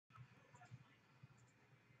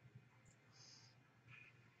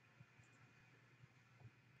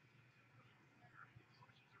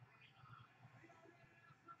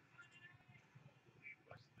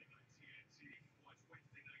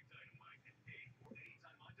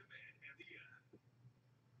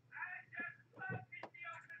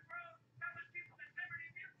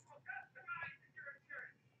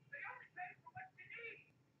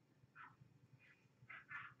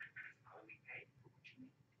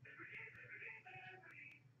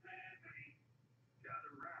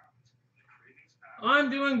I'm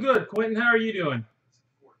doing good. Quentin, how are you doing?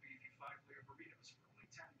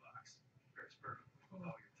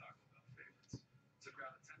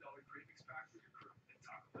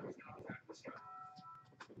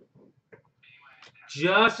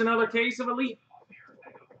 Just another case of elite.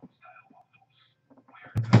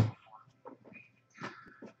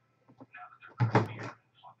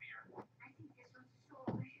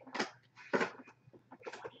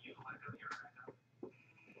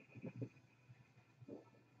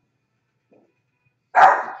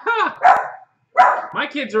 Ha! My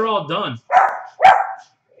kids are all done.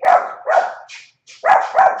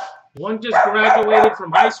 One just graduated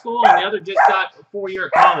from high school, and the other just got a 4-year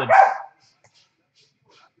at college.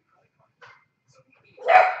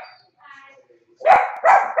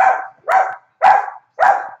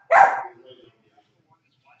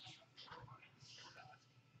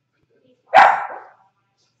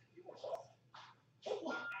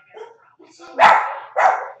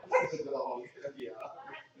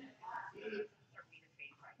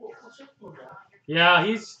 Yeah,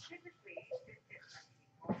 he's...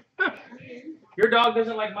 Your dog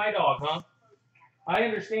doesn't like my dog, huh? I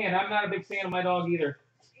understand. I'm not a big fan of my dog either.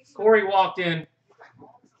 Corey walked in.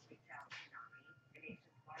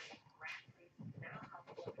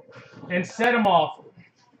 And set him off.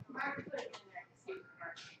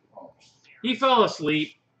 He fell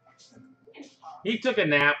asleep. He took a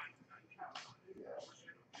nap.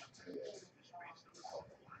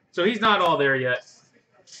 So he's not all there yet.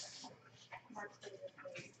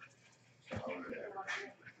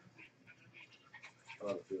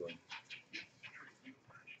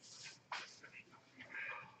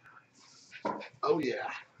 Oh, yeah.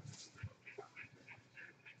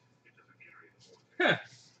 Huh.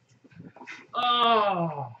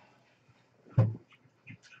 Oh.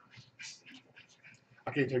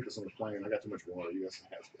 I can't take this on the plane. I got too much water. You guys can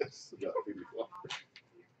have this. I got to feed me water.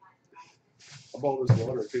 I bought this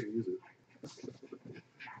water. I couldn't use it.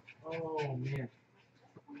 Oh, man.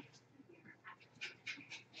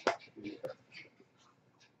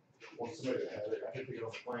 Want somebody to have it? I can take it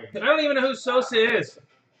on the plane. I don't even know who Sosa is.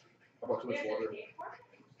 I bought too much water.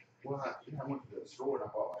 Well, I went to the store and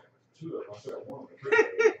I bought like 2 of them. I said I wanted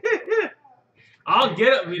them. I'll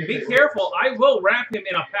get it. Be careful. I will wrap him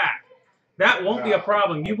in a pack. That won't be a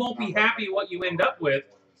problem. You won't be happy what you end up with.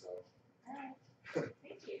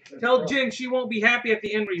 Tell Jen she won't be happy at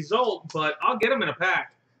the end result, but I'll get him in a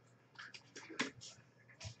pack.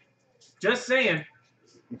 Just saying.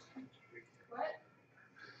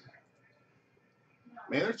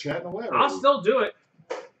 Man, they're chatting away. I'll still do it.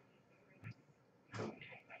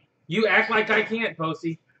 You act like I can't,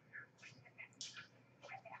 Posey.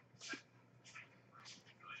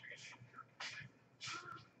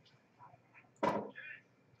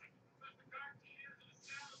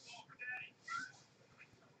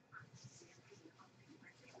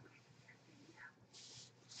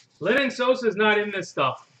 Lennon Sosa's not in this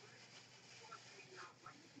stuff.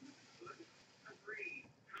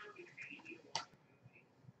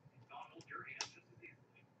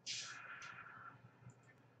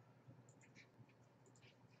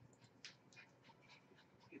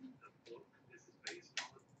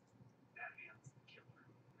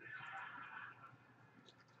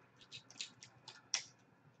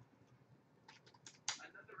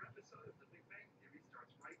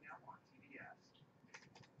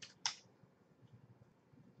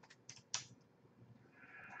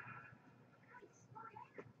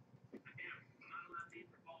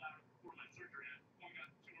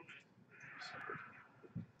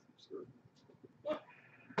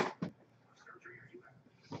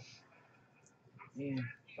 And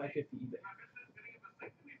 550 eBay.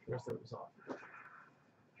 The rest of it was off.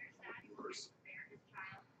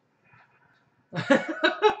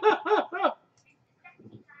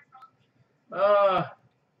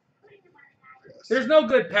 There's no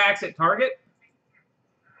good packs at Target.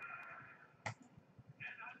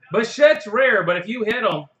 Bichette's rare, but if you hit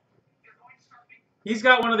him, he's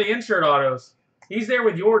got one of the insert autos. He's there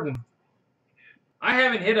with Jordan. I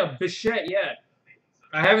haven't hit a Bichette yet.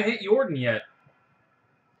 I haven't hit Jordan yet.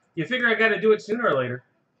 You figure I got to do it sooner or later.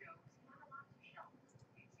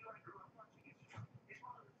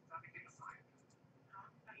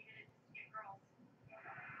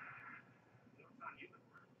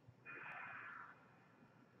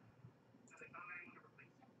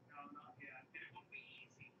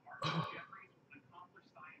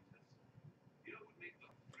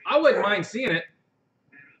 I wouldn't mind seeing it.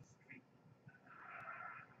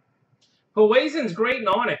 Poison's great in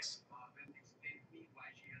Onyx.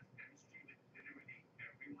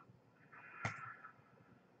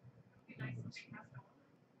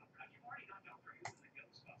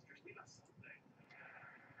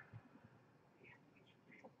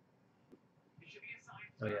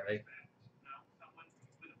 Oh yeah, they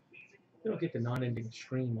don't get the non-ending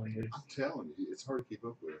stream on yours. I'm telling you, it's hard to keep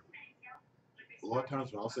up with. A lot of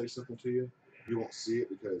times when I'll say something to you, you won't see it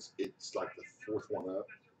because it's like the fourth one up.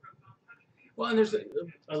 Well, and there's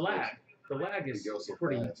a lag. The lag It is goes so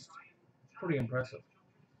pretty fast. impressive.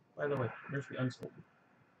 By the way, there's the unsold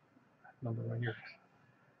number right here.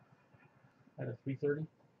 At a 330.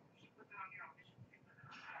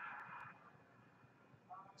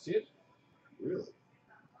 See it? Really?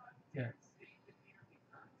 Yeah.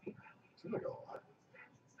 Seems like a lot.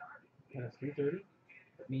 At a 330.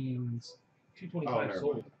 That means Oh, 225 never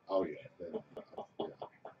sold. mind. Oh, yeah. Yeah.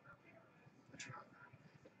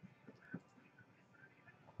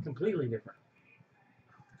 Completely different.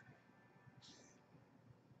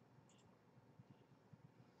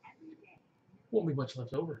 Won't be much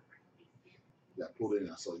left over. Yeah, I pulled in.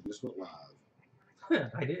 I saw you just went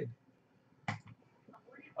live. I did.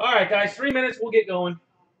 All right, guys. 3 minutes. We'll get going.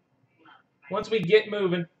 Once we get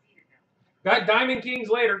moving. Got Diamond Kings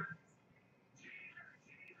later.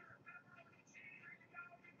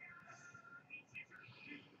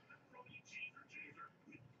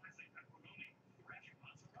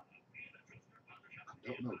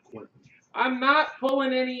 I don't know Quentin. I'm not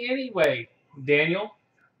pulling any anyway, Daniel.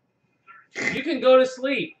 You can go to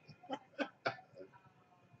sleep.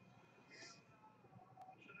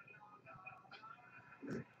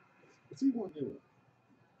 What's he want to do?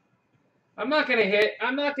 I'm not gonna hit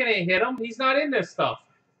him. He's not in this stuff.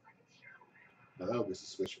 Now, that would be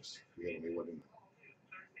suspicious. You had me what in there.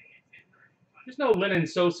 There's no Lennon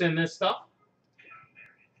Sosa in this stuff.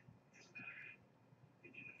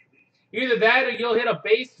 Either that or you'll hit a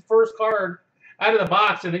base first card out of the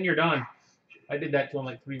box and then you're done. I did that to him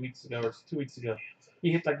like 3 weeks ago or 2 weeks ago.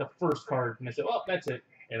 He hit like the first card and I said, "Oh, that's it,"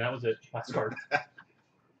 and that was it. Last card.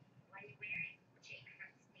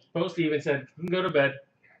 Posty even said, "You can go to bed."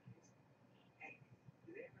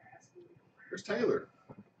 Where's Taylor?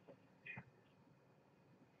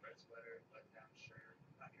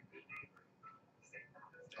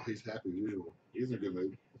 Oh, he's happy as usual. He's in a good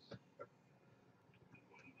mood.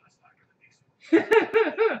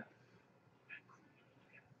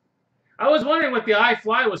 I was wondering what the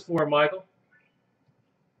iFly was for, Michael.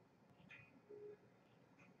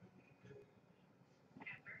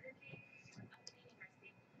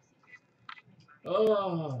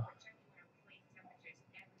 Oh.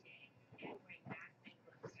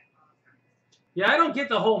 Yeah, I don't get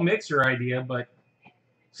the whole mixer idea, but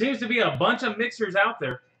seems to be a bunch of mixers out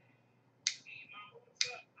there.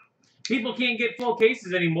 People can't get full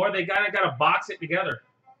cases anymore. They gotta box it together.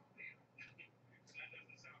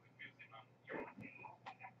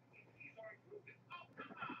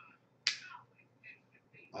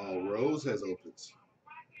 Oh, Rose has opens.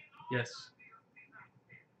 Yes.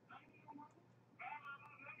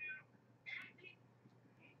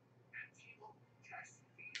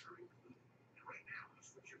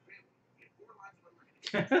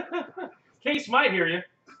 Case might hear you.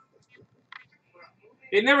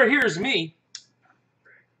 It never hears me.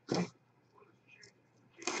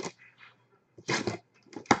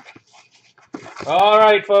 All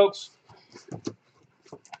right, folks.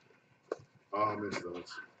 Oh, I miss those.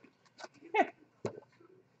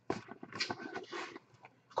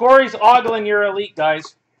 Corey's ogling your elite,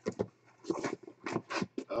 guys.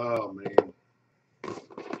 Oh, man.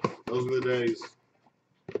 Those were the days.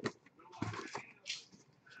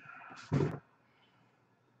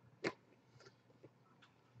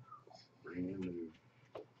 Brand new.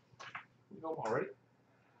 You know already?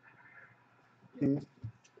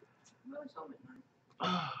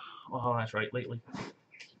 Oh, that's right. Lately.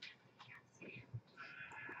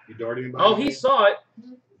 You dart anybody? Oh, he saw it.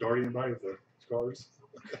 Dart anybody with the scars?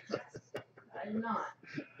 I did not.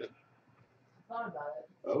 Thought about it.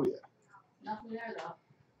 Oh, yeah. Nothing there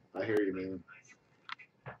though. I hear you, man.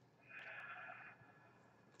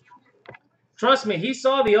 Trust me, he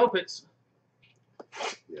saw the opens.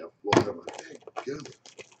 Yeah, welcome. Good.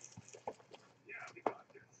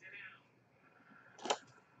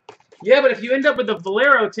 Yeah, but if you end up with the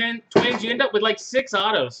Valero twins, you end up with like 6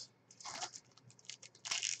 autos.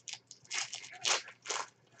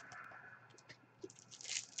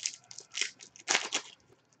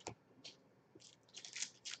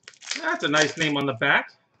 That's a nice name on the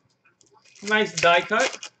back. Nice die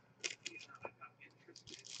cut.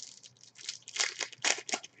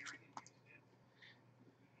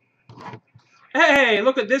 Hey,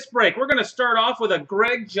 look at this break. We're going to start off with a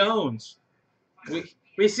Greg Jones.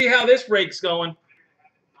 We see how this break's going.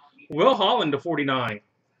 Will Holland to 49.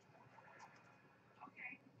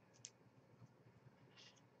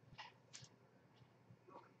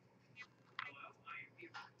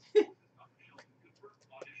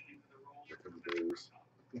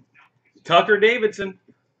 Tucker Davidson.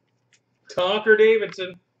 Tucker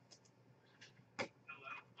Davidson.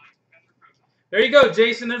 There you go,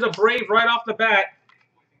 Jason. There's a Brave right off the bat.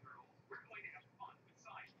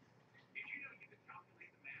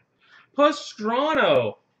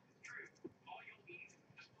 Pastrano.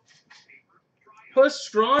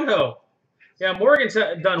 Pastrano. Yeah, Morgan's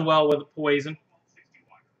done well with Poison.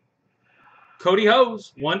 Cody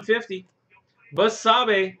Hose, 150.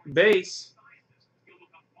 Basabe, base.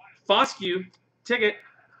 Foscue, ticket.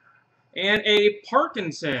 And a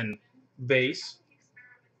Parkinson, base.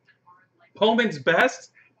 Bowman's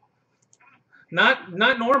best? Not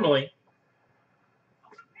normally.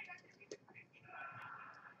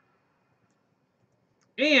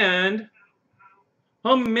 And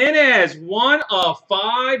Jimenez, 1 of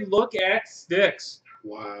 5. Look at sticks.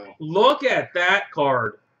 Wow. Look at that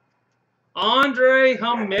card. Andre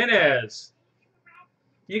Jimenez.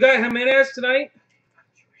 You got Jimenez tonight?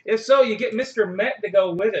 If so, you get Mr. Met to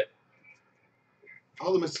go with it.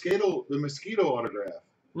 Oh, the mosquito autograph.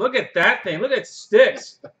 Look at that thing. Look at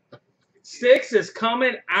Sticks. Sticks is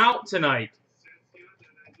coming out tonight.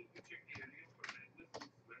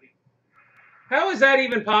 How is that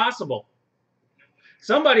even possible?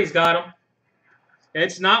 Somebody's got them.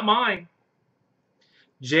 It's not mine.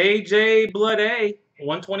 JJ Blood A,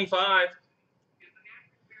 125.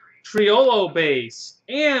 Triolo base.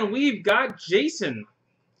 And we've got Jason.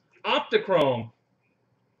 Optichrome.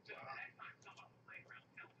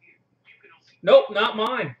 Nope, not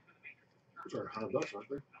mine. Those are $100,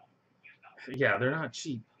 aren't they? Yeah, they're not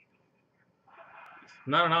cheap.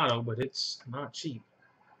 Not an auto, but it's not cheap.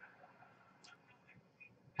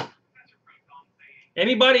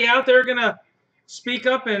 Anybody out there gonna speak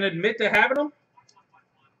up and admit to having them?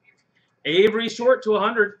 Avery Short to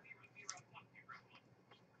 100.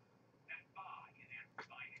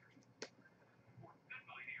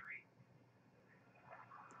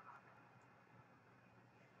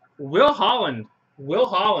 Will Holland. Will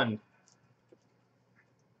Holland.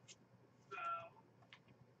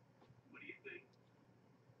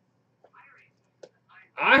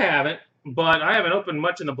 I haven't, but I haven't opened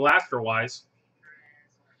much in the blaster-wise.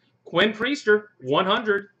 Quinn Priester,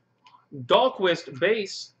 100. Dahlquist,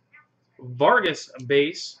 base. Vargas,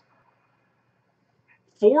 base.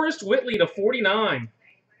 Forrest Whitley to 49.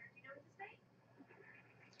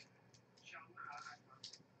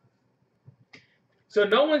 So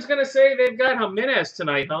no one's going to say they've got Jimenez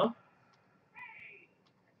tonight, huh?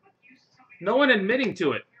 No one admitting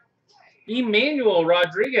to it. Emmanuel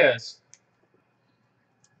Rodriguez.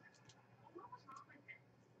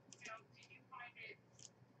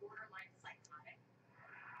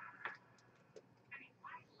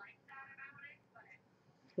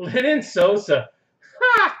 Lennon Sosa.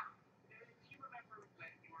 Ha!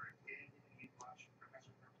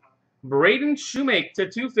 Braden Shoemake to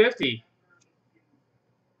 250.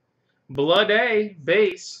 Blood A,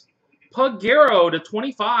 base. Pagero to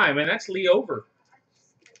 25, and that's Lee Over.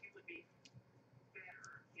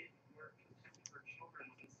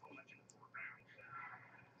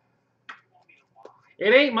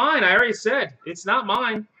 It ain't mine. I already said. It's not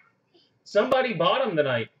mine. Somebody bought them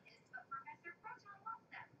tonight.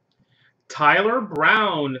 Tyler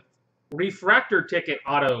Brown, refractor ticket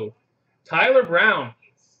auto. Tyler Brown.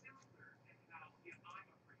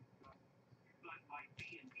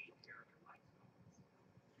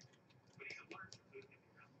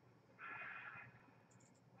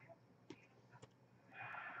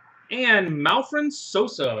 And Malfrin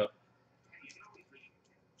Sosa.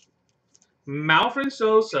 Malfrin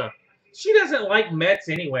Sosa. She doesn't like Mets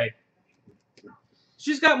anyway.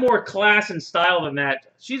 She's got more class and style than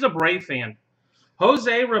that. She's a Brave fan.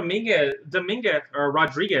 Jose Rodriguez.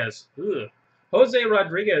 Ugh. Jose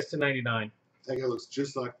Rodriguez to 99. That guy looks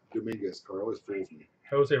just like Dominguez. Car always fools me.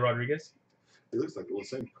 Jose Rodriguez. He looks like the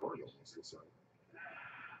same card almost. Looks like.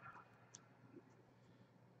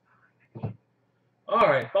 All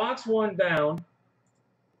right, box one down.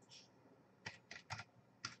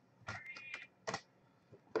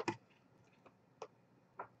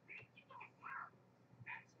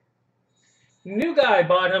 New guy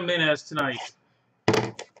bought Jimenez tonight.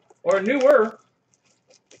 Or newer.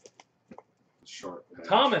 Sharp.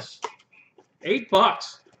 Thomas.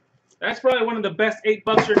 $8. That's probably one of the best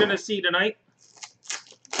 $8 you're going to see tonight.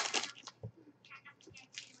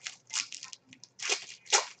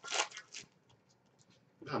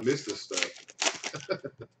 I miss this stuff.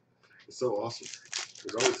 It's so awesome.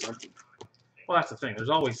 There's always something. Well, that's the thing. There's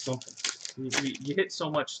always something. You hit so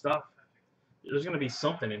much stuff. There's going to be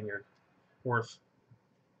something in here worth.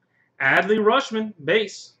 Adley Rushman,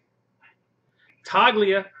 base.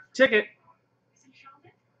 Taglia, ticket.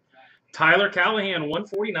 Tyler Callahan,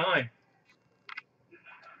 149.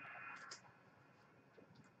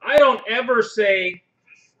 I don't ever say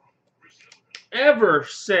That's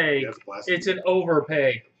blasphemy. it's an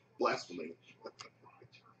overpay. Blasphemy.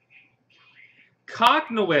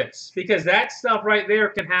 Koknowitz, because that stuff right there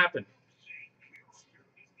can happen.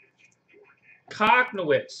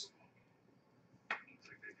 Koknowitz.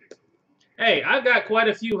 Hey, I've got quite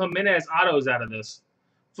a few Jimenez autos out of this.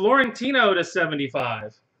 Florentino to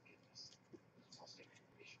 75.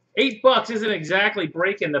 $8 isn't exactly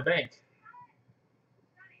breaking the bank.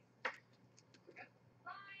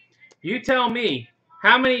 You tell me,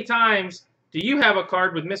 how many times do you have a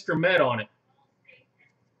card with Mr. Met on it?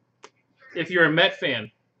 If you're a Met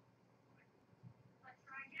fan.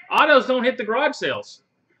 Autos don't hit the garage sales.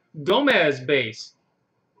 Gomez base.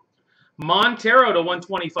 Montero to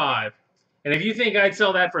 125. And if you think I'd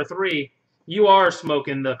sell that for 3, you are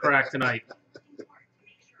smoking the crack tonight.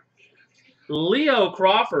 Leo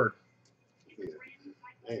Crawford.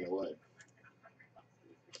 Ain't no way.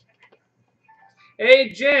 Hey,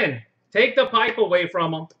 Jen, take the pipe away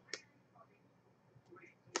from him.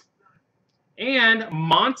 And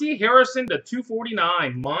Monty Harrison to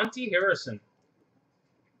 249. Monty Harrison.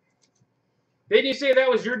 Didn't you say that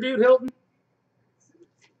was your dude, Hilton?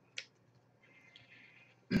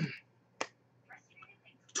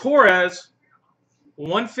 Torres,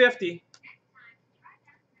 150.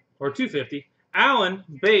 Or 250. Allen,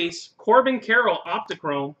 base. Corbin Carroll,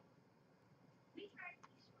 Optichrome.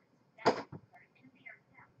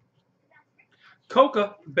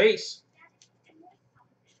 Coca, base.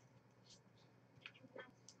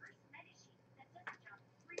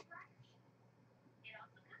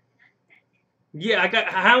 Yeah, I got.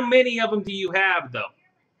 How many of them do you have, though?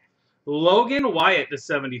 Logan Wyatt to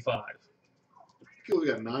 75. I we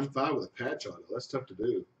got 9.5 with a patch on it. That's tough to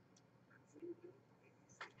do.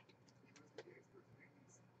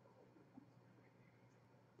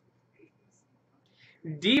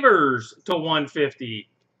 Devers to 150.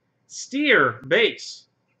 Steer, base.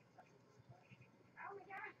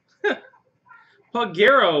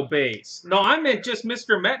 Pagero, base. No, I meant just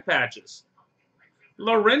Mr. Met patches.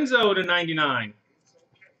 Lorenzo to 99.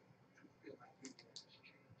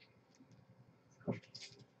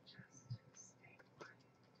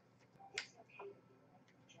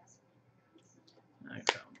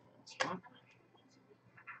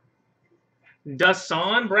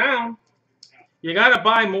 Dasan Brown. You got to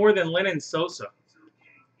buy more than Lennon Sosa.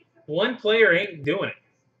 One player ain't doing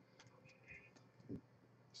it.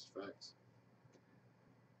 Facts.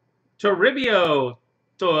 Toribio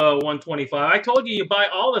to 125. I told you buy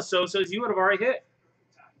all the Sosas, you would have already hit.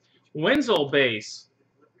 Wenzel base.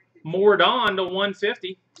 Mordon to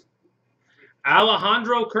 150.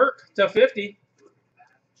 Alejandro Kirk to 50.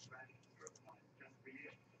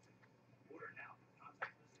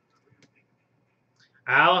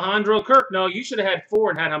 Alejandro Kirk. No, you should have had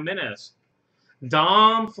 4 and had Jimenez.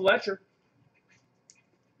 Dom Fletcher.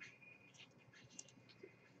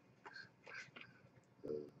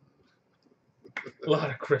 A lot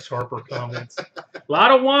of Chris Harper comments. A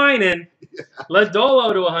lot of whining. Yeah.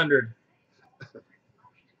 Ladolo to 100.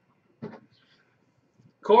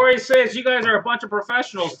 Corey says you guys are a bunch of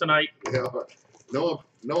professionals tonight. Yeah. No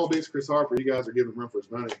one beats Chris Harper. You guys are giving him room for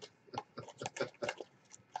his money.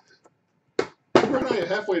 We're not even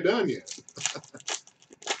halfway done yet.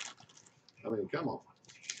 I mean, come on.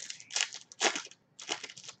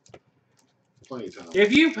 Plenty of time.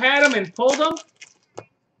 If you've had them and pulled them,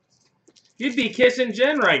 you'd be kissing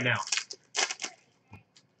Jen right now.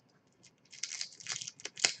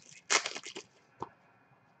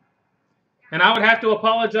 And I would have to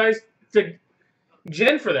apologize to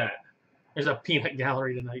Jen for that. There's a peanut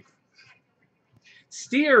gallery tonight.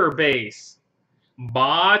 Steer base.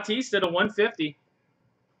 Bautista to 150.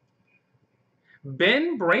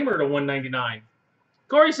 Ben Bramer to 199.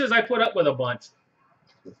 Corey says I put up with a bunch.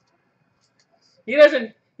 He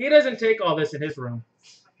doesn't take all this in his room.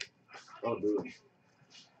 Oh, dude.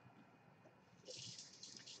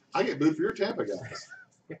 I get booed for your Tampa guys.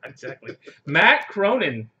 Yeah, exactly. Matt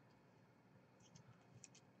Cronin.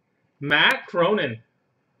 Matt Cronin.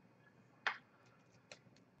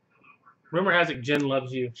 Rumor has it Jen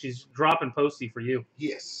loves you. She's dropping Posty for you.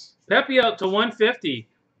 Yes. Pepe up to 150.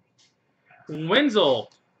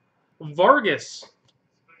 Wenzel. Vargas.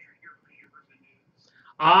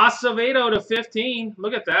 Acevedo to 15.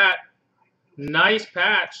 Look at that. Nice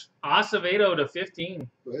patch. Acevedo to 15.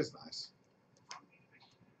 Oh, that's nice.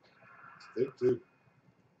 Thick, too.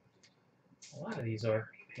 A lot of these are.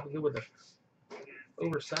 Look good with the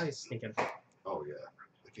oversized sneaking. Oh, yeah.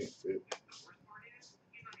 They can't fit.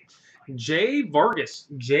 Jay Vargas.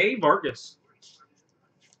 Jay Vargas.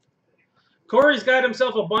 Corey's got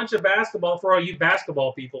himself a bunch of basketball for all you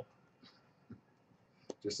basketball people.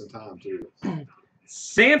 Just in time, too.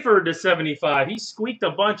 Sanford to 75. He squeaked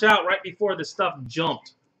a bunch out right before the stuff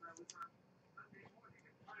jumped.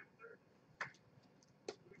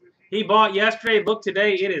 He bought yesterday. Look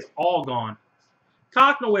today. It is all gone.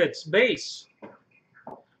 Koknowitz, base.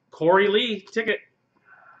 Corey Lee, ticket.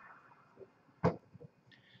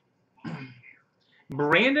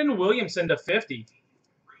 Brandon Williamson to 50.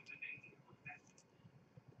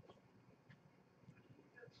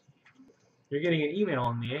 You're getting an email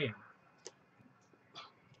on the AM.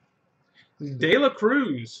 De La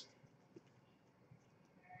Cruz.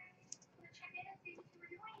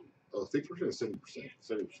 Oh, 6% or 70%?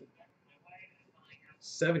 70%.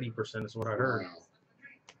 70% is what I heard. Wow.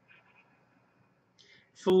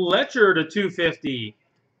 Fletcher to 250.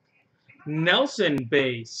 Nelson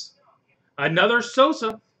base. Another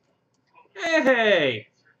Sosa. Hey.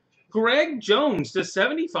 Greg Jones to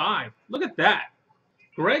 75. Look at that.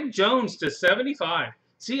 Greg Jones to 75.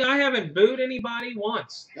 See, I haven't booed anybody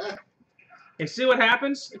once. And see what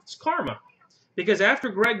happens? It's karma. Because after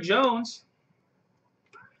Greg Jones,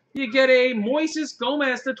 you get a Moises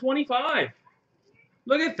Gomez to 25.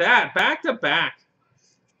 Look at that. Back to back.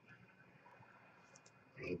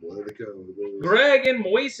 Oh, boy, they go. Greg and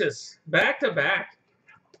Moises. Back to back.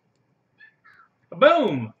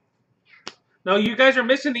 Boom. No, you guys are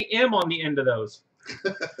missing the M on the end of those.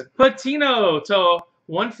 Patino to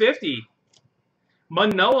 150.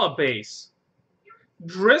 Manoa base.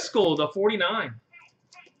 Driscoll to 49.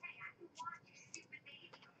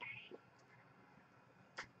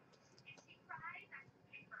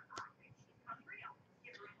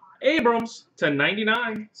 Abrams to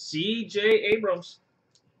 99. C.J. Abrams.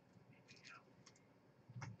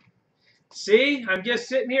 See, I'm just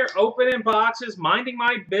sitting here opening boxes, minding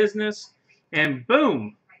my business, and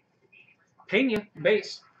boom. Pena,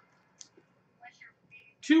 base.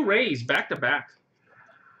 2 Rays back to back.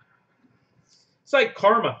 It's like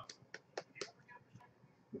karma.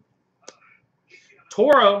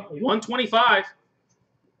 Toro, 125.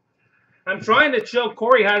 I'm trying to show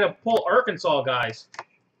Corey how to pull Arkansas guys.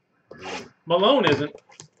 Malone isn't.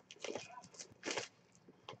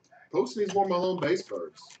 Post needs more Malone base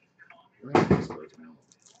cards. Base cards now.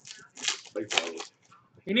 Base cards.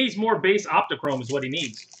 He needs more base Optichrome is what he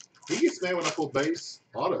needs. He gets mad when I pull base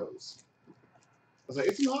autos. I was like,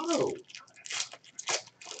 it's an auto.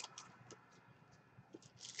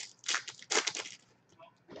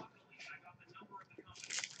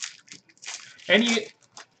 And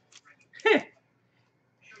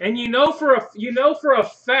you know for a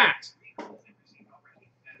fact,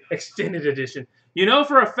 extended edition. You know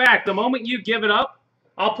for a fact, the moment you give it up,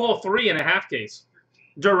 I'll pull 3 in a half case.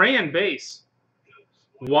 Duran base.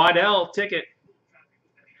 Waddell ticket.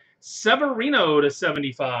 Severino to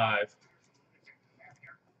 75.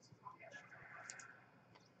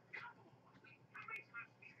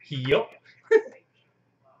 Yup.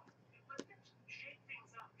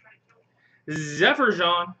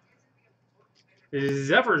 Zephyrjan.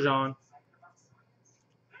 Zephyrjan.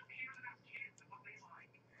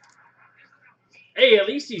 Hey, at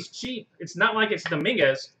least he's cheap. It's not like it's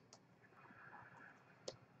Dominguez.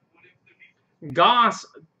 Goss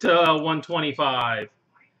to 125.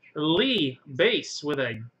 Lee base with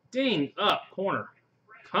a ding up corner.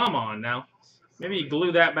 Come on now. Maybe you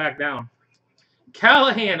glue that back down.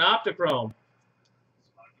 Callahan Optichrome.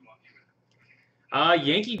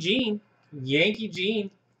 Yankee Gene. Yankee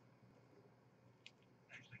Gene.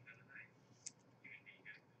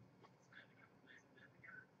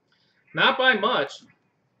 Not by much.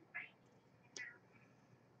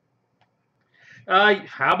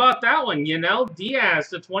 How about that one? Yanel Diaz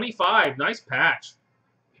to 25. Nice patch.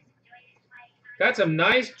 Got some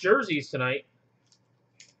nice jerseys tonight.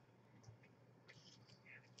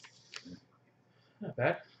 Not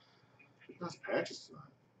bad. Nice patches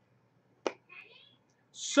tonight.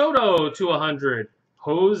 Soto to 100.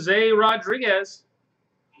 Jose Rodriguez.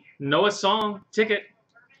 Noah Song ticket.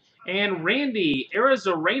 And Randy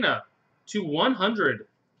Arozarena to 100.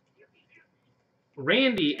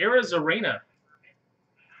 Randy Arozarena.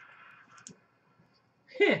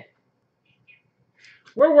 Heh.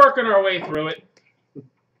 We're working our way through it.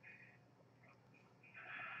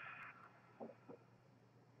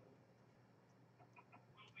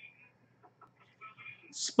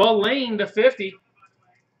 Spillane to 50.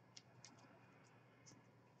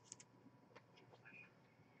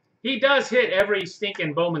 He does hit every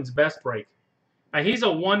stinking Bowman's Best break. He's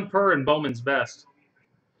a 1 per in Bowman's Best.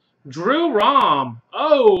 Drew Rom.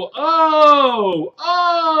 Oh,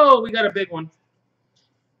 we got a big one.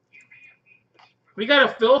 We got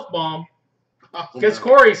a filth bomb. Because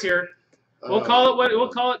Corey's here. We'll call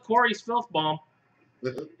it Corey's filth bomb.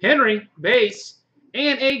 Henry, base.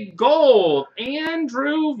 And a gold.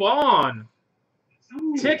 Andrew Vaughn.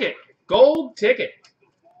 Ticket. Gold ticket.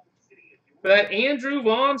 For that Andrew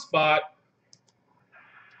Vaughn spot.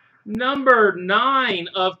 Number 9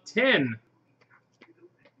 of 10.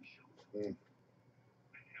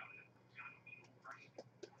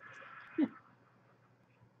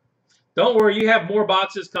 Don't worry, you have more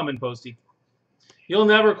boxes coming, Posty. You'll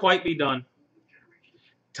never quite be done.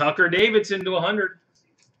 Tucker Davidson to 100.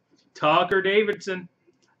 Tucker Davidson.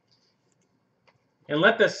 And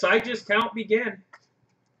let the Sigis count begin.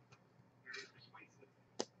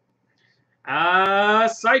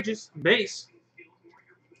 Sigis, base.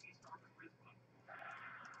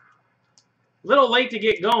 Little late to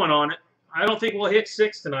get going on it. I don't think we'll hit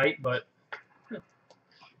 6 tonight, but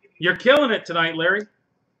you're killing it tonight, Larry.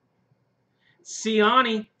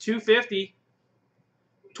 Ciani, 250.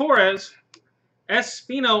 Torres.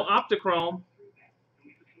 Espino, Optichrome.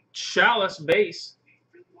 Chalice, base.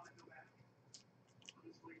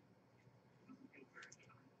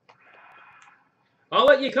 I'll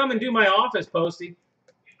let you come and do my office, Posty.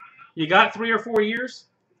 You got 3 or 4 years?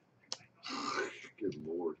 Good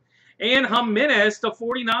Lord. And Jimenez to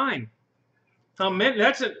 49. Jimenez,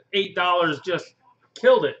 that's at $8. Just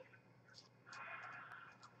killed it.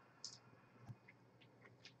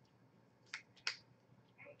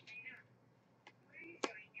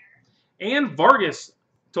 And Vargas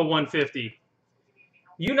to 150.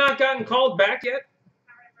 You not gotten called back yet?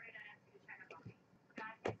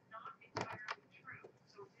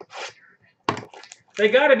 They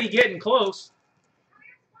got to be getting close.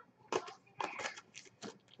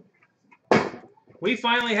 We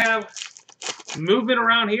finally have movement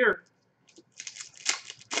around here.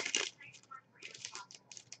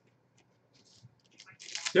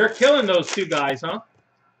 They're killing those 2 guys, huh?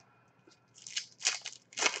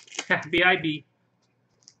 BIB.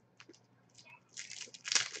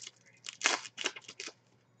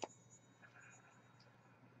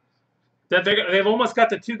 They've almost got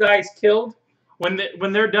the 2 guys killed when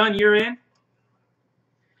they're done. You're in.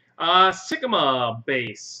 Sycamore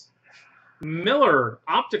base. Miller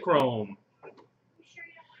Optichrome.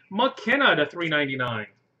 McKenna to 399.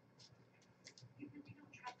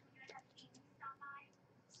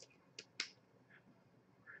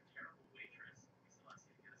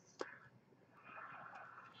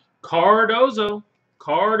 Cardozo.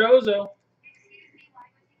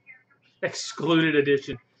 Excluded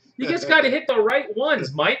edition. You just got to hit the right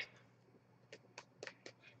ones, Mike.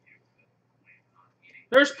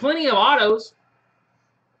 There's plenty of autos.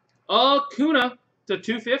 Acuna to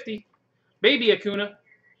 250. Baby Acuna.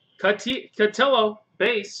 Cotillo,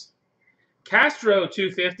 base. Castro,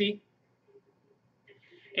 250.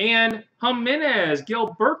 And Jimenez.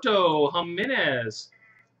 Gilberto Jimenez.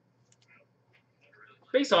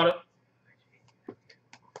 Base auto.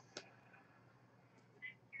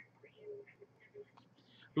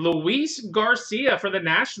 Luis Garcia for the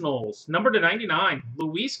Nationals. Number to 99.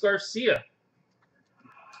 Luis Garcia.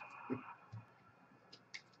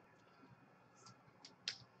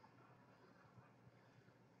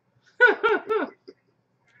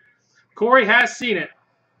 Corey has seen it.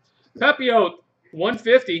 Pepio,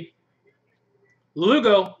 150.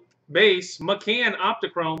 Lugo, base. McCann,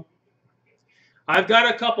 Optichrome. I've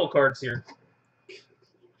got a couple cards here.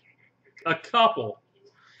 A couple.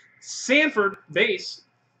 Sanford, base.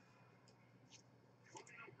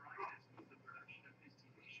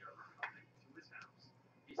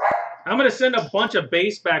 I'm going to send a bunch of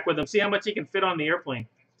base back with him. See how much he can fit on the airplane.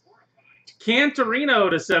 Cantorino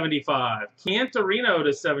to 75. Cantorino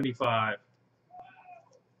to 75.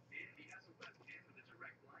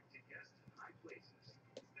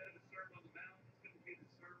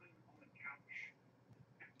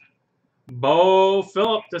 Bo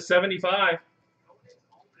Phillip to 75.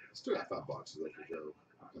 Still got 5 boxes left to go.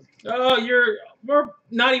 Oh, we're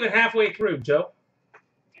not even halfway through, Joe.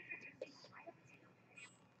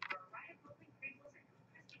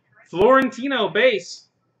 Florentino base.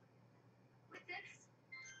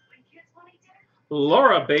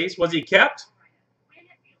 Laura base. Was he kept?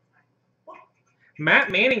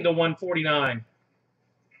 Matt Manning to 149.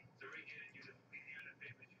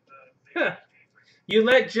 Huh. You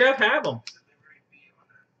let Jeff have him.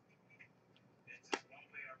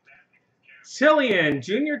 Tillian,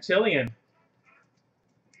 Junior Tillian.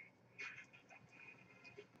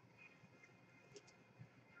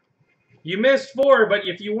 You missed 4, but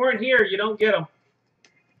if you weren't here, you don't get them.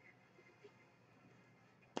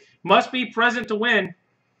 Must be present to win.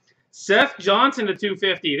 Seth Johnson to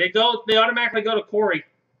 250. They automatically go to Corey.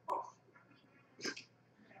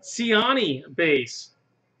 Siani base.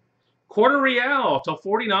 Quarter Real to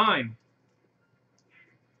 49.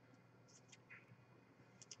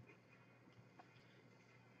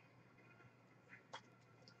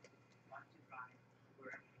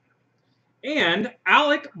 And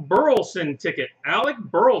Alec Burleson ticket. Alec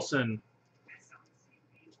Burleson.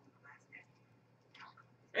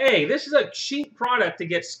 Hey, this is a cheap product to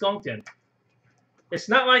get skunked in. It's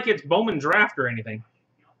not like it's Bowman Draft or anything.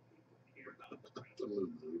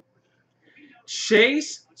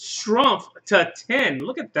 Chase Schrumpf to 10.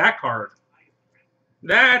 Look at that card.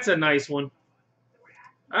 That's a nice one.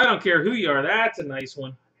 I don't care who you are. That's a nice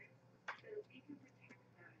one.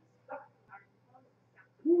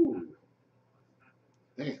 Ooh.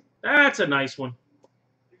 Damn. That's a nice one.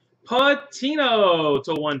 Patino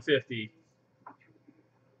to 150.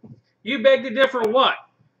 You beg to differ what?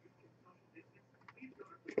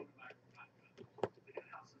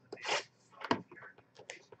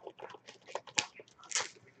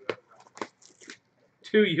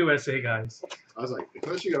 Two USA guys. I was like,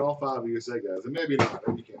 unless you got all 5 USA guys, then maybe not.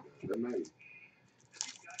 Then you can't do it. Then maybe.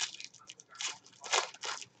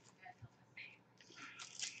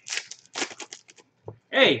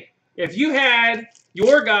 Hey, if you had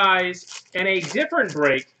your guys in a different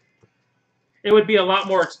break, it would be a lot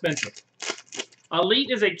more expensive.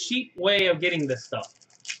 Elite is a cheap way of getting this stuff.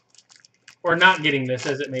 Or not getting this,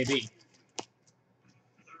 as it may be.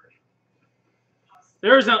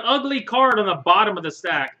 There's an ugly card on the bottom of the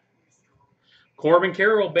stack. Corbin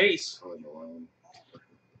Carroll base.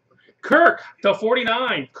 Kirk to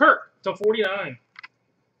 49. Kirk to 49.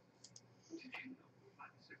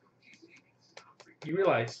 You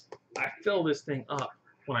realize I fill this thing up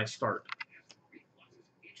when I start.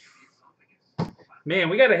 Man,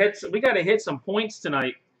 we gotta hit some points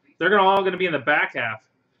tonight. They're all gonna be in the back half.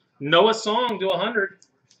 Noah Song to 100.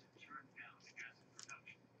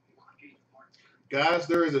 Guys,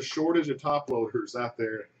 there is a shortage of top loaders out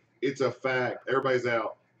there. It's a fact. Everybody's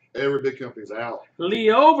out. Every big company's out.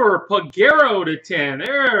 Leover Pagero to 10.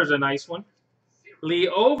 There's a nice one.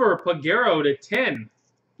 Leover Pagero to 10.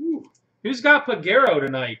 Whew. Who's got Pagero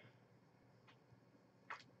tonight?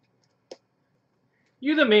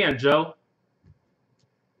 You the man, Joe.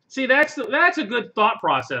 See, that's a good thought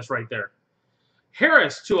process right there.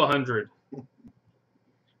 Harris to 100.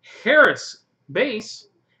 Harris base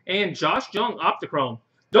and Josh Jung Optichrome.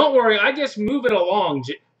 Don't worry, I just move it along,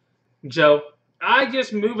 Joe. I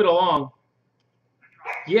just move it along.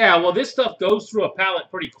 Yeah, well, this stuff goes through a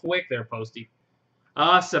pallet pretty quick there, Posty.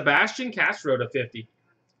 Sebastian Castro to 50.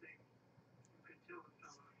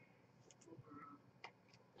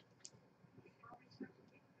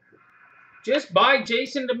 Just buy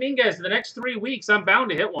Jason Dominguez the next 3 weeks. I'm bound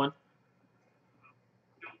to hit one.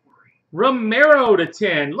 Romero to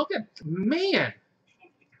 10. Look at, man.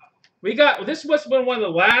 This was one of the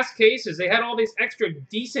last cases. They had all these extra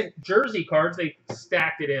decent jersey cards. They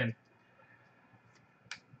stacked it in.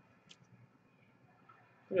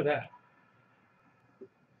 Look at that.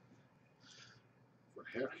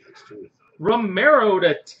 Romero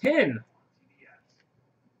to 10.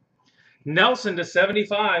 Nelson to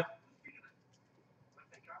 75.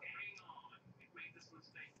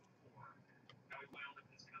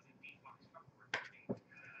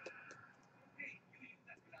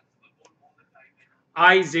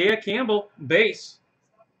 Isaiah Campbell, base.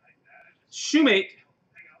 Shoemake,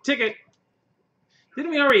 ticket. Didn't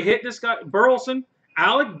we already hit this guy? Burleson.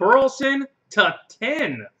 Alec Burleson to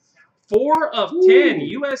 10. 4 of 10.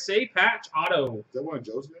 USA patch auto. Is that one of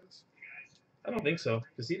Joe's guys? I don't think so,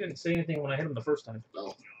 because he didn't say anything when I hit him the first time.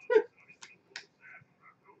 Oh.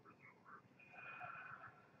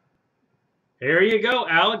 There you go,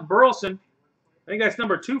 Alec Burleson. I think that's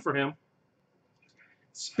number 2 for him.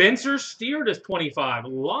 Spencer Steer to 25. A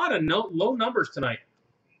lot of low numbers tonight.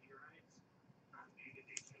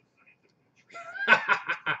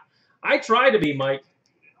 I try to be, Mike.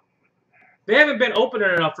 They haven't been open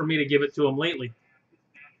enough for me to give it to them lately.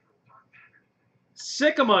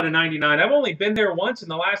 Sycamore to 99. I've only been there once in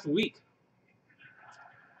the last week.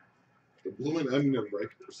 The Bloomin' Onion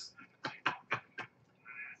Breakers.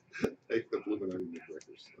 Take the Bloomin' Onion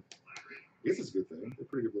Breakers. This is a good thing. They're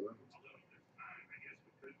pretty good Bloomin' Onions.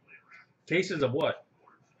 Cases of what?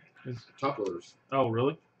 Top loaders. Oh,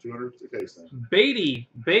 really? 200 a case now. Beatty,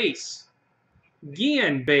 base.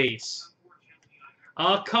 Guillen, base.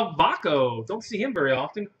 Cavaco. Don't see him very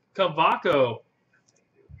often. Cavaco.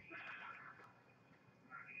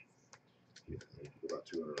 Yeah, about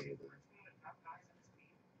 200 over there.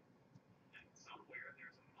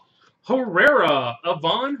 Herrera.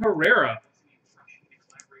 Avon Herrera.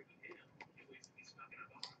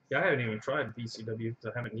 Yeah, I haven't even tried BCW because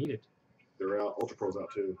I haven't needed. They're out. Ultra Pro's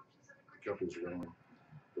out too. The companies are going.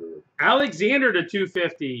 They're, Alexander to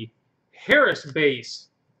 250. Harris base.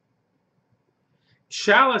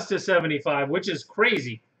 Chalice to 75, which is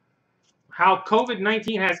crazy. How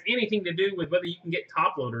COVID-19 has anything to do with whether you can get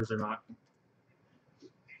top loaders or not.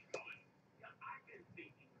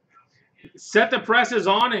 Set the presses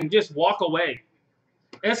on and just walk away.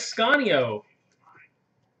 Escanio.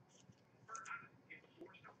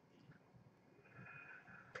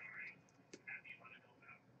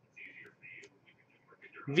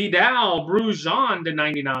 Vidal, Brujon to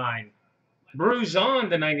 99. Brujon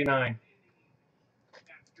to 99.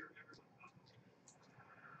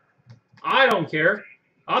 I don't care.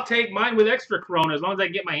 I'll take mine with extra Corona as long as I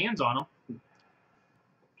get my hands on them.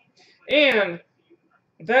 And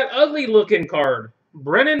that ugly looking card,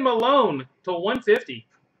 Brennan Malone to 150.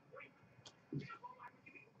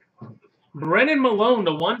 Brennan Malone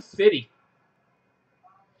to 150.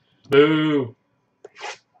 Boo.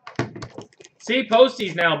 See,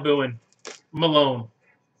 Posty's now booing Malone.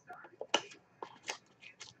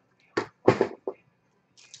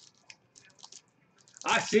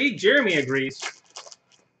 I see, Jeremy agrees.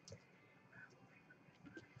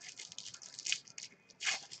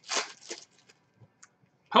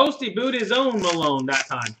 Posty booed his own Malone that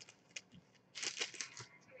time.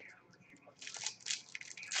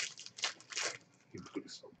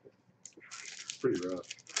 pretty rough.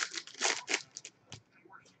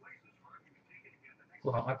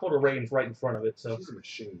 Well, I put a range right in front of it, so. He's a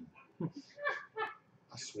machine. I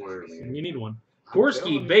swear, man. You need one. I'm telling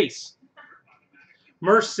Gorski you. base.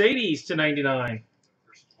 Mercedes to 99.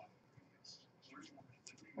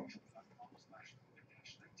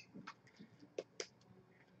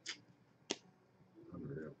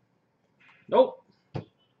 Unreal. Nope.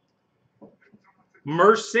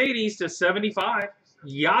 Mercedes to 75.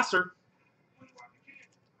 Yasser.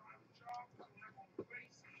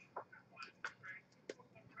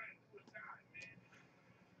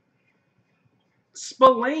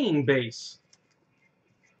 Spillane base.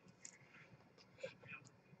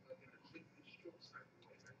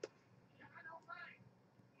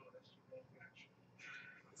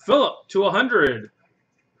 Phillip to 100.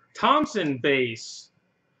 Thompson base.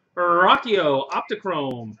 Rocchio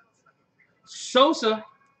Optichrome. Sosa.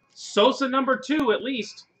 Sosa number 2 at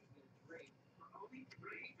least.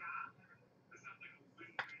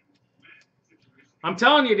 I'm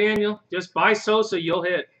telling you, Daniel, just buy Sosa, you'll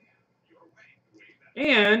hit.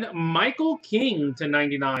 And Michael King to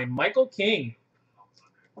 99. Michael King.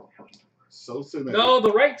 Sosa, man. No,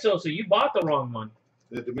 the right Sosa. You bought the wrong one.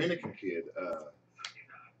 The Dominican kid,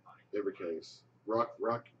 every case. Rocky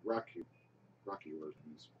was.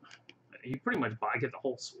 You pretty much get the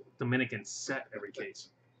whole Dominican set every case.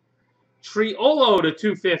 Triolo to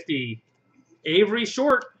 250. Avery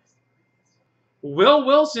Short. Will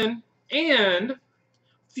Wilson. And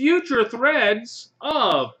future threads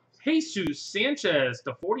of Jesus Sanchez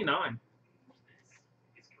to 49.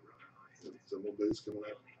 Symbol boost coming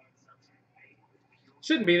up.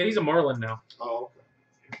 Shouldn't be. He's a Marlin now. Oh,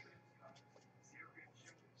 okay.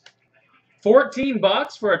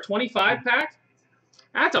 $14 for a 25 pack.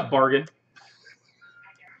 That's a bargain.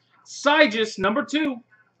 Sigis number 2.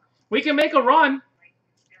 We can make a run.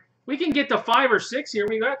 We can get to 5 or 6 here.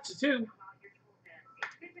 We got to 2.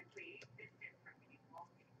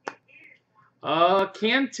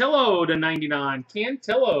 Cantillo to 99.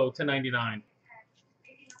 Cantillo to 99.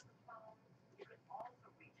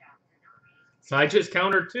 Sigis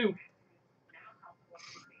counter 2.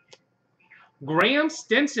 Graham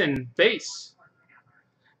Stinson base.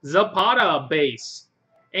 Zapata base.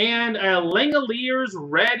 And a Langoliers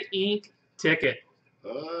red ink ticket.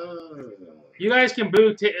 You guys can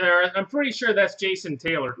boo. I'm pretty sure that's Jason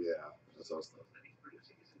Taylor. Yeah, that's awesome.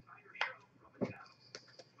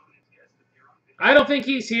 I don't think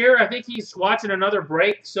he's here. I think he's watching another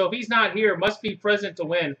break. So if he's not here, must be present to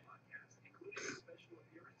win.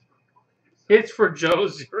 Hits for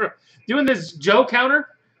Joe's. Doing this Joe counter.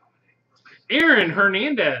 Aaron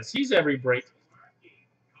Hernandez. He's every break.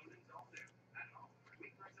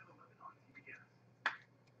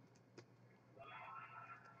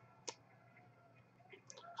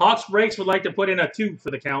 Hawks Breaks would like to put in a 2 for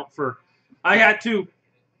the count for. I had 2.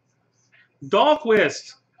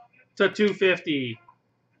 Dahlquist to 250.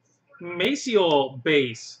 Maciel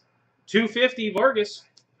base. 250 Vargas.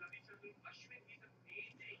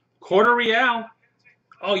 Quarter Real.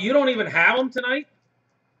 Oh, you don't even have them tonight?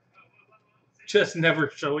 Just never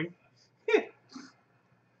showing.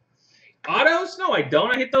 Autos? No, I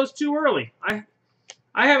don't. I hit those too early. I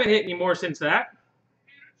haven't hit any more since that.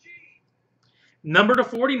 Number to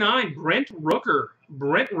 49, Brent Rooker.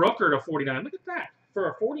 Brent Rooker to 49. Look at that for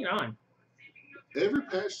a 49. Every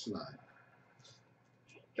patch tonight.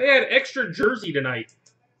 They had extra jersey tonight.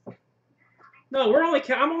 No,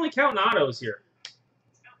 I'm only counting autos here.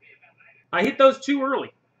 I hit those too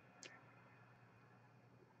early.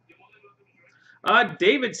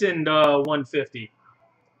 Davidson 150.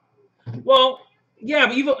 Well, yeah,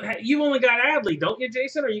 but you've only got Adley, don't you,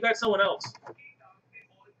 Jason? Or you got someone else?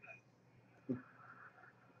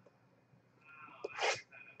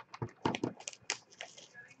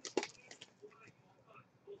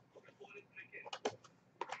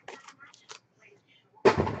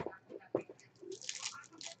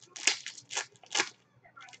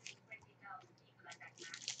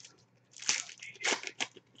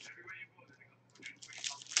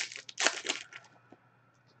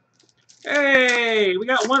 Hey, we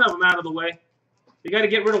got one of them out of the way. We got to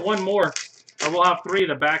get rid of one more, or we'll have 3 in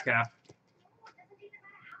the back half.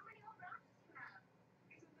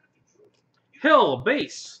 Hill,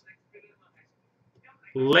 base.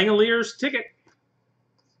 Langoliers, ticket.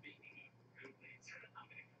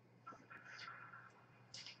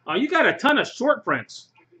 Oh, you got a ton of short prints.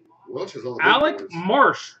 Welch has all the Alec big boys.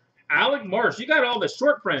 Marsh. Alec Marsh. You got all the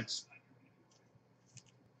short prints.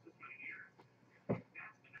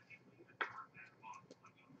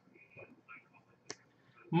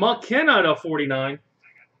 McKenna to 49.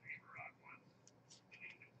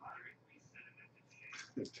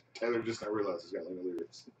 Tyler just now realized he's got no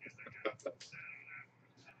lyrics.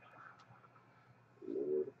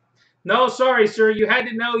 Lord. No, sorry, sir. You had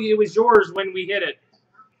to know it was yours when we hit it.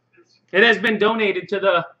 It has been donated to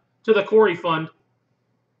the Corey Fund.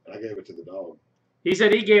 I gave it to the dog. He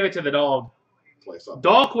said he gave it to the dog. Place up.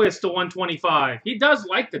 Dahlquist to 125. He does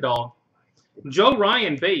like the dog. Joe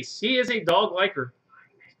Ryan, base. He is a dog liker.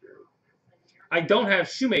 I don't have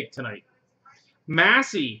Shoemake tonight.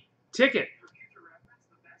 Massey, ticket.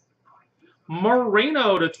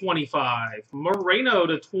 Moreno to 25. Moreno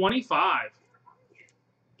to 25.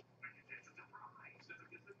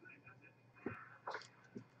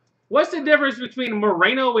 What's the difference between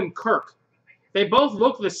Moreno and Kirk? They both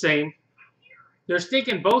look the same. They're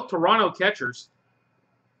stinking both Toronto catchers.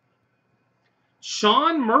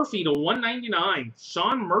 Sean Murphy to 199.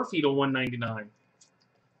 Sean Murphy to 199.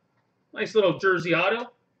 Nice little jersey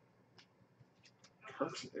auto.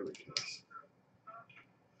 Kirk's ridiculous.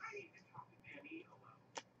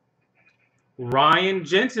 Ryan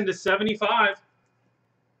Jensen to 75.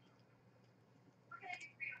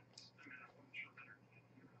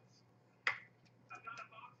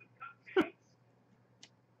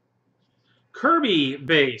 Kirby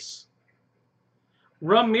base.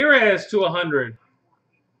 Ramirez to 100.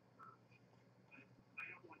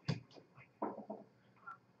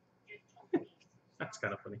 That's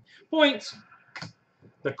kind of funny. Points.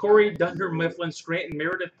 The Corey Dunder Mifflin Scranton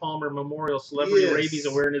Meredith Palmer Memorial Celebrity Yes. Rabies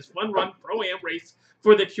Awareness Fun Run Pro-Am Race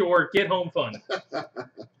for the Cure. Get home fun.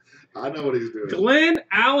 I know what he's doing. Glenn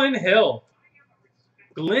Allen Hill.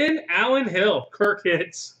 Glenn Allen Hill. Kirk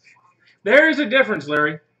hits. There's a difference,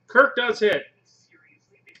 Larry. Kirk does hit.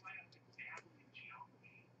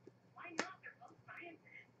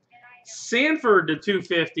 Sanford to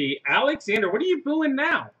 250. Alexander, what are you booing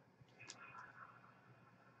now?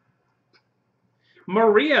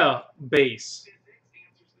 Maria base.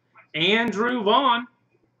 Andrew Vaughn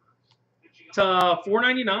to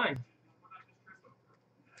 499.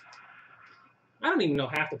 I don't even know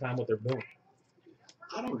half the time what they're doing.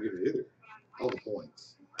 I don't get it either. All the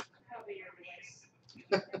points.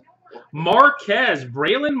 Marquez,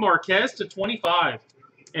 Braylon Marquez to 25.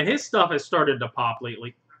 And his stuff has started to pop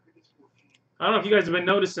lately. I don't know if you guys have been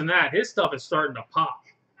noticing that. His stuff is starting to pop.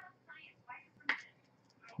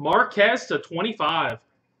 Marquez to 25.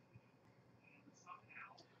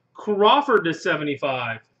 Crawford to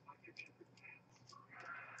 75.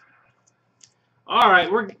 All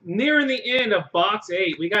right, we're nearing the end of box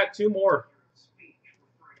 8. We got 2 more.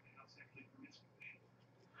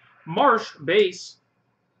 Marsh base.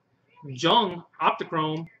 Jung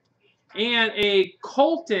Optichrome. And a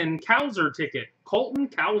Colton Cowser ticket. Colton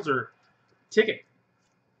Cowser ticket.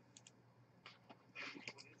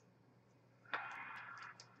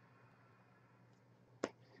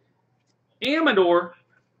 Amador.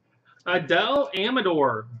 Adele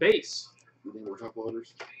Amador base. You need more top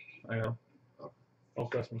loaders? I know. Oh,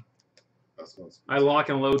 trust me. That's one. I lock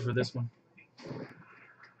and load for this one.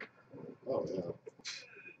 Oh,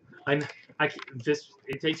 yeah.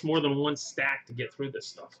 It takes more than one stack to get through this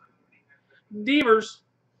stuff. Devers,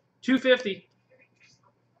 250.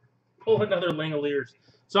 Pull another Langoliers.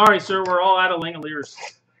 Sorry, sir. We're all out of Langoliers.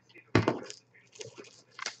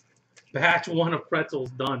 Batch 1 of pretzels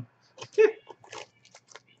done.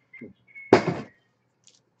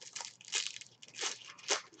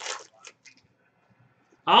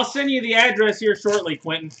 I'll send you the address here shortly,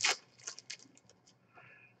 Quentin.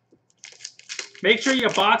 Make sure you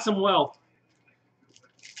box them well.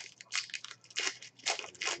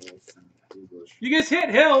 You just hit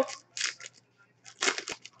Hill.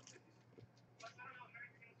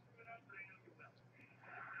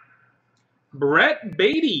 Brett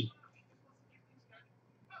Beatty.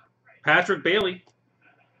 Patrick Bailey.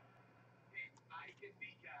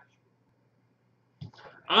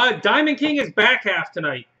 Diamond King is back half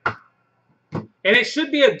tonight. And it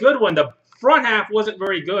should be a good one. The front half wasn't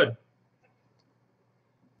very good.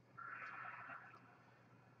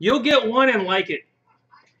 You'll get one and like it.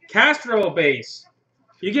 Castro base.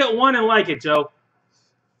 You get one and like it, Joe.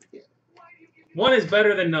 One is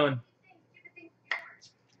better than none.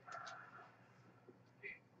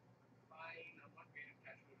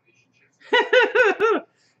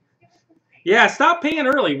 Yeah, stop paying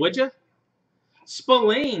early, would you?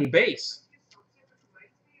 Spillane base.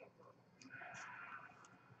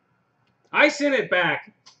 I sent it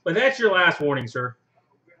back, but that's your last warning, sir.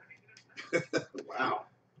 Wow.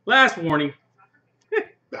 Last warning.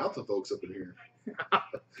 About the folks up in here.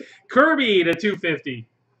 Kirby to 250.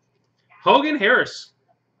 Hogan Harris.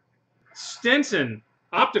 Stinson.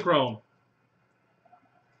 Optichrome.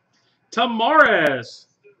 Tamares.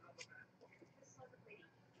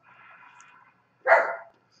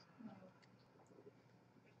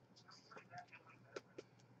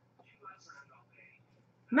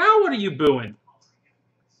 Now what are you booing?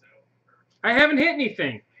 I haven't hit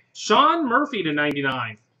anything. Sean Murphy to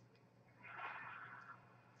 99.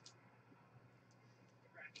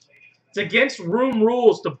 It's against room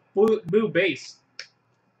rules to boo base.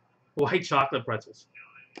 White chocolate pretzels.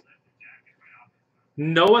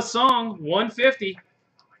 Noah Song, 150.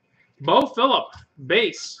 Bo Phillip,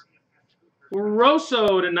 base.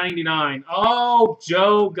 Rosso to 99. Oh,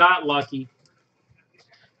 Joe got lucky.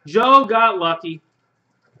 Joe got lucky.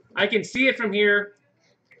 I can see it from here.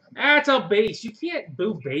 That's a base. You can't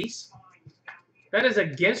boo base. That is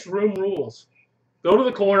against room rules. Go to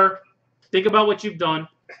the corner. Think about what you've done.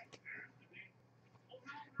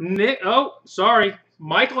 Nick, oh, sorry.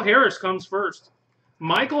 Michael Harris comes first.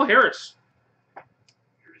 Michael Harris.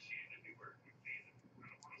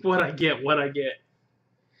 What I get, what I get.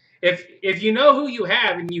 If you know who you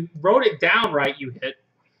have and you wrote it down right, you hit.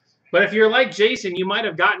 But if you're like Jason, you might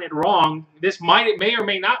have gotten it wrong. This may or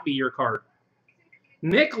may not be your card.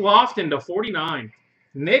 Nick Lofton to 49.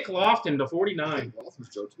 Nick Lofton to 49. Lofton's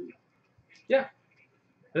Joe too. Yeah.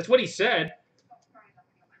 That's what he said.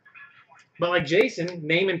 But like Jason,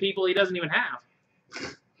 naming people he doesn't even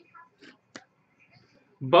have.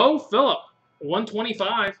 Bo Phillip,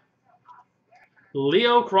 125.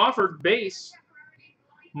 Leo Crawford, base.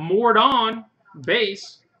 Mordon,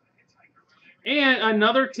 base. And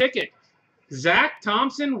another ticket. Zach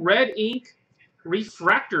Thompson, red ink,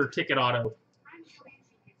 refractor ticket auto.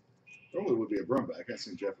 Normally it would be a Brumback. I haven't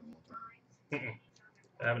seen Jeff in a long time.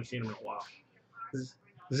 I haven't seen him in a while.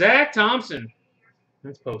 Zach Thompson.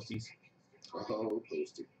 That's posties. Oh,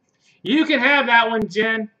 posty. You can have that one,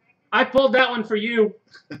 Jen. I pulled that one for you.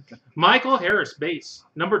 Michael Harris, base.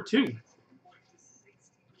 Number 2.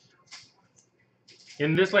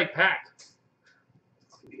 In this like pack.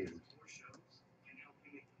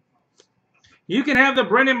 You can have the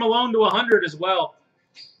Brennan Malone to 100 as well.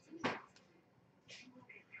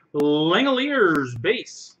 Langoliers,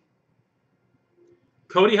 base.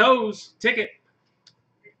 Cody Hose, ticket.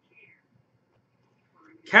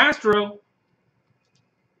 Castro.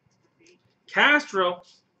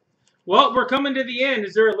 Well, we're coming to the end.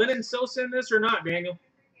 Is there a Lennon Sosa in this or not, Daniel?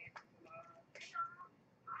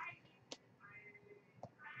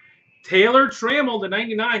 Taylor Trammell to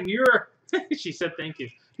 99. She said thank you.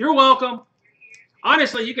 You're welcome.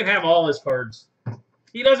 Honestly, you can have all his cards.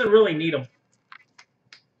 He doesn't really need them.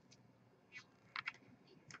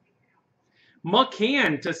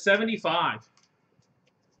 McCann to 75.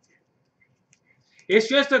 It's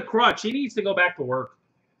just a crutch. He needs to go back to work.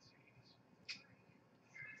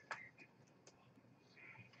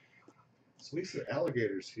 So at least the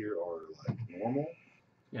alligators here are like normal.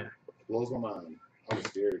 Yeah. Blows my mind. I was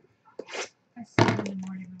scared. I saw him in the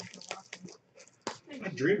morning when I was walking. I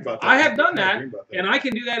dreamed about that. I have done that, dreamed about that. and I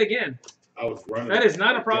can do that again. I was running. That is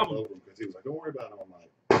not a I problem. because he was like, "Don't worry about it." I'm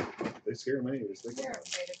like, "They scare me." Just thinking They're about it.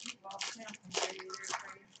 afraid of people. They're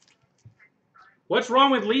afraid. What's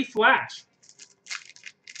wrong with Leaf Flash?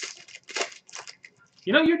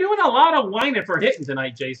 You know, you're doing a lot of whining for hitting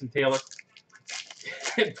tonight, Jason Taylor.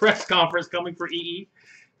 Press conference coming for EE.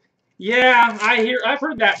 Yeah, I've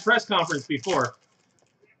heard that press conference before.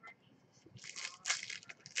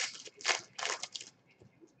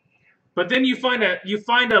 But then you find a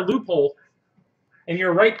loophole, and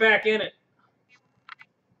you're right back in it.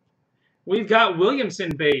 We've got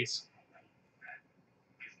Williamson base.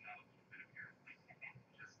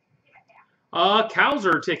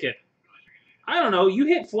 Cowser ticket. I don't know. You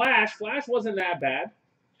hit Flash. Flash wasn't that bad.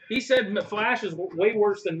 He said Flash is way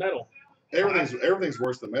worse than Metal. Everything's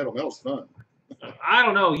worse than Metal. Metal's fun. I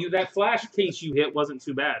don't know. That Flash case you hit wasn't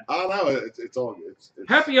too bad. I know. It's all good.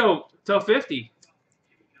 Pepio to 50.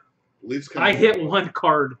 Leafs I hit one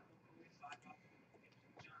card.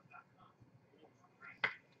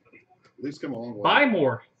 Leafs come a long way. Buy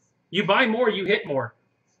more. You buy more, you hit more.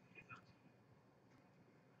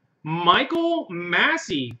 Michael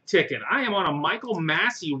Massey ticket. I am on a Michael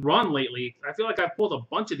Massey run lately. I feel like I've pulled a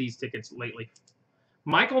bunch of these tickets lately.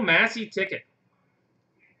 Michael Massey ticket.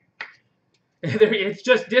 It's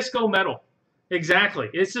just disco metal.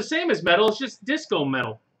 Exactly. It's the same as metal. It's just disco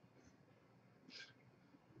metal.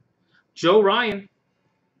 Joe Ryan,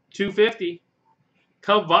 250.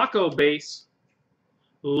 Cavaco base.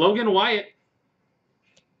 Logan Wyatt.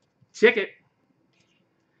 Ticket.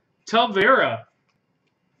 Tavera.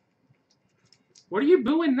 What are you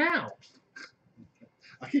booing now?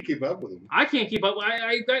 I can't keep up with him. I can't keep up.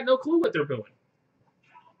 I got no clue what they're booing.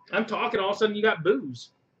 I'm talking, all of a sudden you got boos.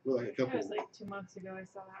 We're like a That couple. was like 2 months ago I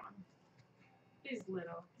saw that one. He's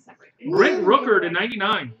little. Separate. Brent Rooker to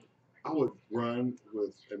 99. I would run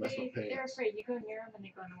with and mess my They're pants. afraid. You go near them and they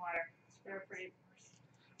go in the water. They're afraid.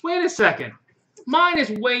 Wait a second. Mine is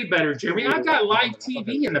way better, Jeremy. I've got live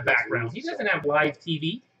TV in the background. He doesn't have live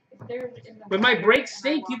TV. If they're in the When my water breaks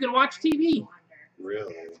and I stink, you walk can watch by, they TV. go under.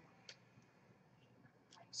 Really?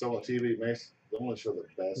 So on TV makes they only show the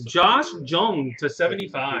best. Josh Jung to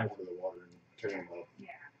 75. Take them into the water and tear them up. Yeah.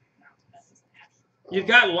 No, that's just nasty. You've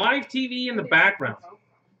got live TV in the background.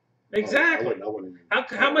 Exactly. I wouldn't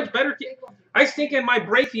even. How much better? I was thinking my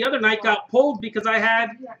break the other night got pulled because I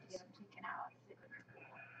had You have to get them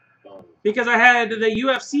taken out. the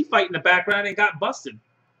UFC fight in the background and got busted.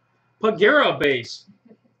 Pagera base.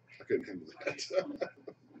 I couldn't handle that.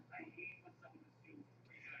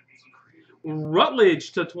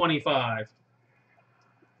 Rutledge to 25.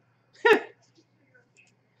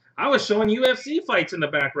 I was showing UFC fights in the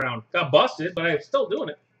background. Got busted, but I'm still doing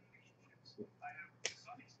it.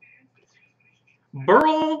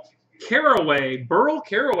 Burl Caraway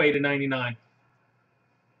to 99.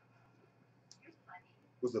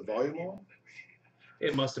 Was the volume on?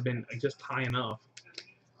 It must have been just high enough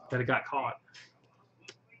that it got caught.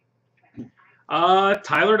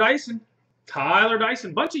 Tyler Dyson.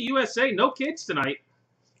 Bunch of USA. No kids tonight.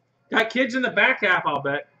 Got kids in the back half, I'll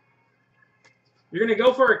bet. You're going to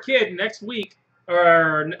go for a kid next week,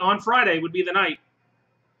 or on Friday would be the night.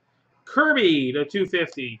 Kirby to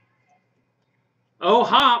 250. Oh,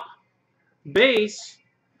 Hop. Base.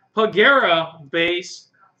 Pagera base.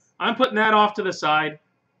 I'm putting that off to the side.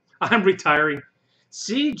 I'm retiring.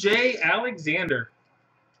 CJ Alexander.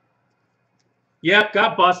 Yep,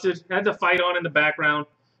 got busted. Had the fight on in the background.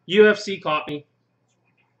 UFC caught me.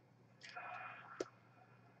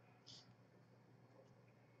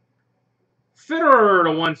 Fitterer to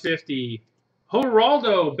 150.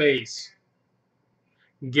 Geraldo base.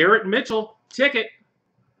 Garrett Mitchell ticket.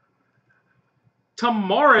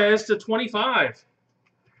 Tamares to 25.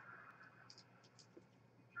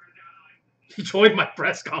 He joined my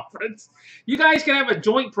press conference. You guys can have a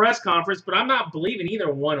joint press conference, but I'm not believing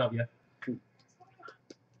either one of you.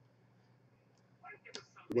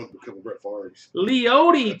 We're both becoming Brett Favre's.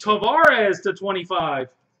 Leody Tavares to 25.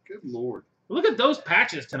 Good Lord. Look at those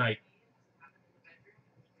patches tonight.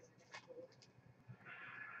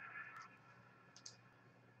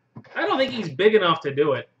 I don't think he's big enough to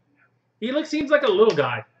do it. He seems like a little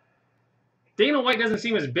guy. Dana White doesn't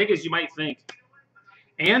seem as big as you might think.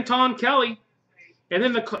 Anton Kelly. And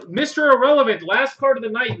then the Mr. Irrelevant, last card of the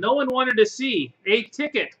night, no one wanted to see. A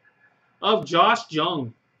ticket of Josh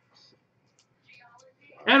Jung.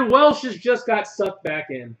 And Welsh has just got sucked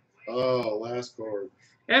back in. Oh, last card.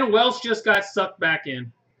 And Welsh just got sucked back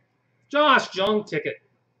in. Josh Jung ticket.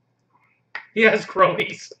 He has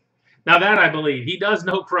cronies. Now that I believe. He does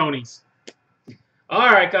know cronies.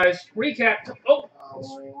 All right, guys. Recap. Oh,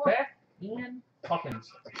 back in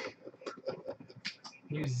Hawkins.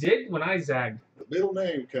 You zigged when I zagged. The middle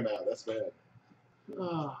name come out. That's bad.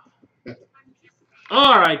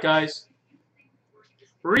 All right, guys.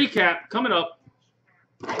 Recap coming up.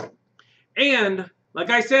 And, like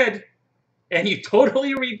I said, And you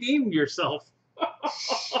totally redeemed yourself.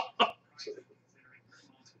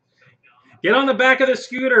 Get on the back of the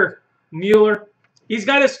scooter, Mueller.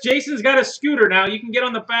 Jason's got a scooter now. You can get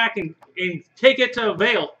on the back and take it to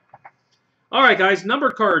Vail. All right, guys.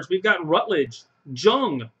 Numbered cards. We've got Rutledge,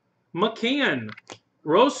 Jung, McCann,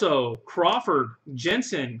 Rosso, Crawford,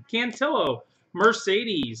 Jensen, Cantillo,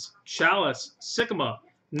 Mercedes, Chalice, Sycamore,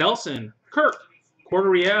 Nelson, Kirk,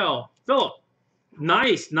 Corderiel, Phillip.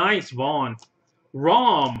 Nice, Vaughn.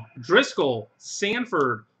 Rom, Driscoll,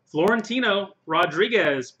 Sanford, Florentino,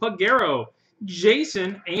 Rodriguez, Pagero,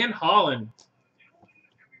 Jason, and Holland.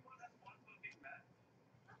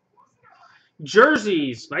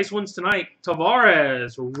 Jerseys, nice ones tonight.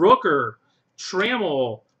 Tavares, Rooker,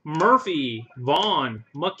 Trammell, Murphy, Vaughn,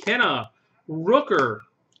 McKenna, Rooker,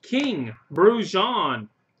 King, Brujon,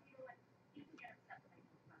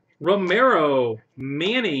 Romero,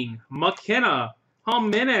 Manning, McKenna,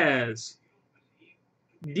 Jimenez,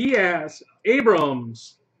 Diaz,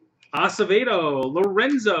 Abrams, Acevedo,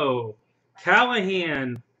 Lorenzo,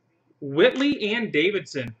 Callahan, Whitley, and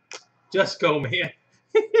Davidson. Just go, man.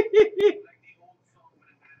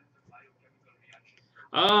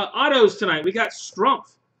 Autos tonight. We got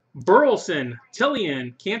Strumpf, Burleson,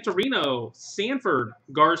 Tillian, Cantorino, Sanford,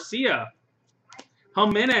 Garcia,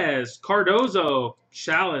 Jimenez, Cardozo,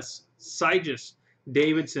 Chalice, Sigis,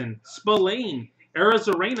 Davidson, Spillane,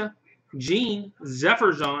 Arizarena, Jean,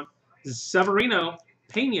 Zephyrjon, Severino,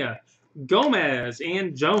 Pena, Gomez,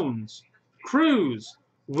 and Jones, Cruz,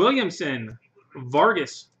 Williamson,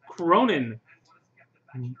 Vargas, Cronin,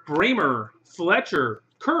 Bramer, Fletcher,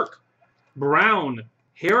 Kirk, Brown,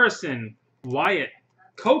 Harrison, Wyatt,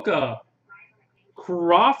 Coca,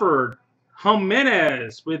 Crawford,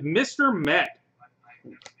 Jimenez with Mr. Met,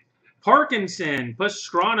 Parkinson,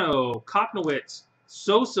 Pastrano, Koknowitz,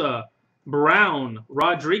 Sosa, Brown,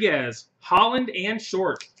 Rodriguez, Holland, and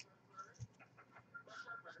Short.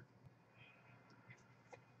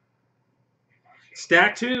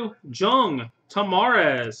 Stack 2, Jung,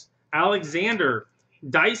 Tamares, Alexander,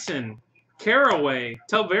 Dyson, Caraway,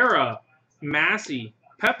 Tavera, Massey,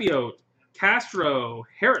 Pepiot, Castro,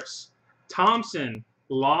 Harris, Thompson,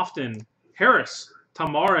 Lofton, Harris,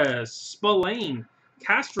 Tamares, Spillane,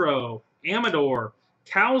 Castro, Amador,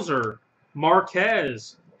 Cowser,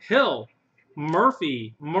 Marquez, Hill,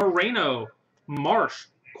 Murphy, Moreno, Marsh,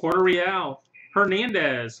 Corderial,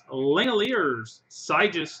 Hernandez, Langoliers,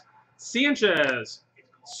 Sigis, Sanchez,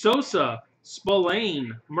 Sosa,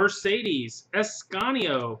 Spillane, Mercedes,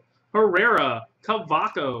 Escanio, Herrera,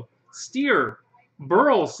 Cavaco, Steer,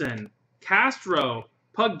 Burleson, Castro,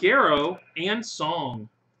 Pagero, and Song.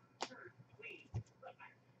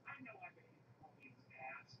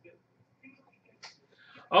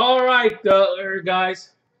 All right,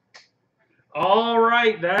 guys. All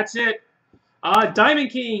right, that's it.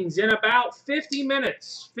 Diamond Kings in about 50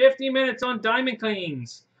 minutes. 50 minutes on Diamond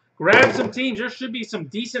Kings. Grab some teams. There should be some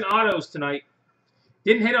decent autos tonight.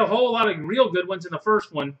 Didn't hit a whole lot of real good ones in the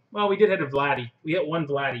first one. Well, we did hit a Vladdy. We hit one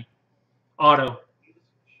Vladdy auto.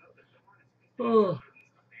 All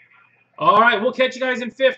right, we'll catch you guys in 50.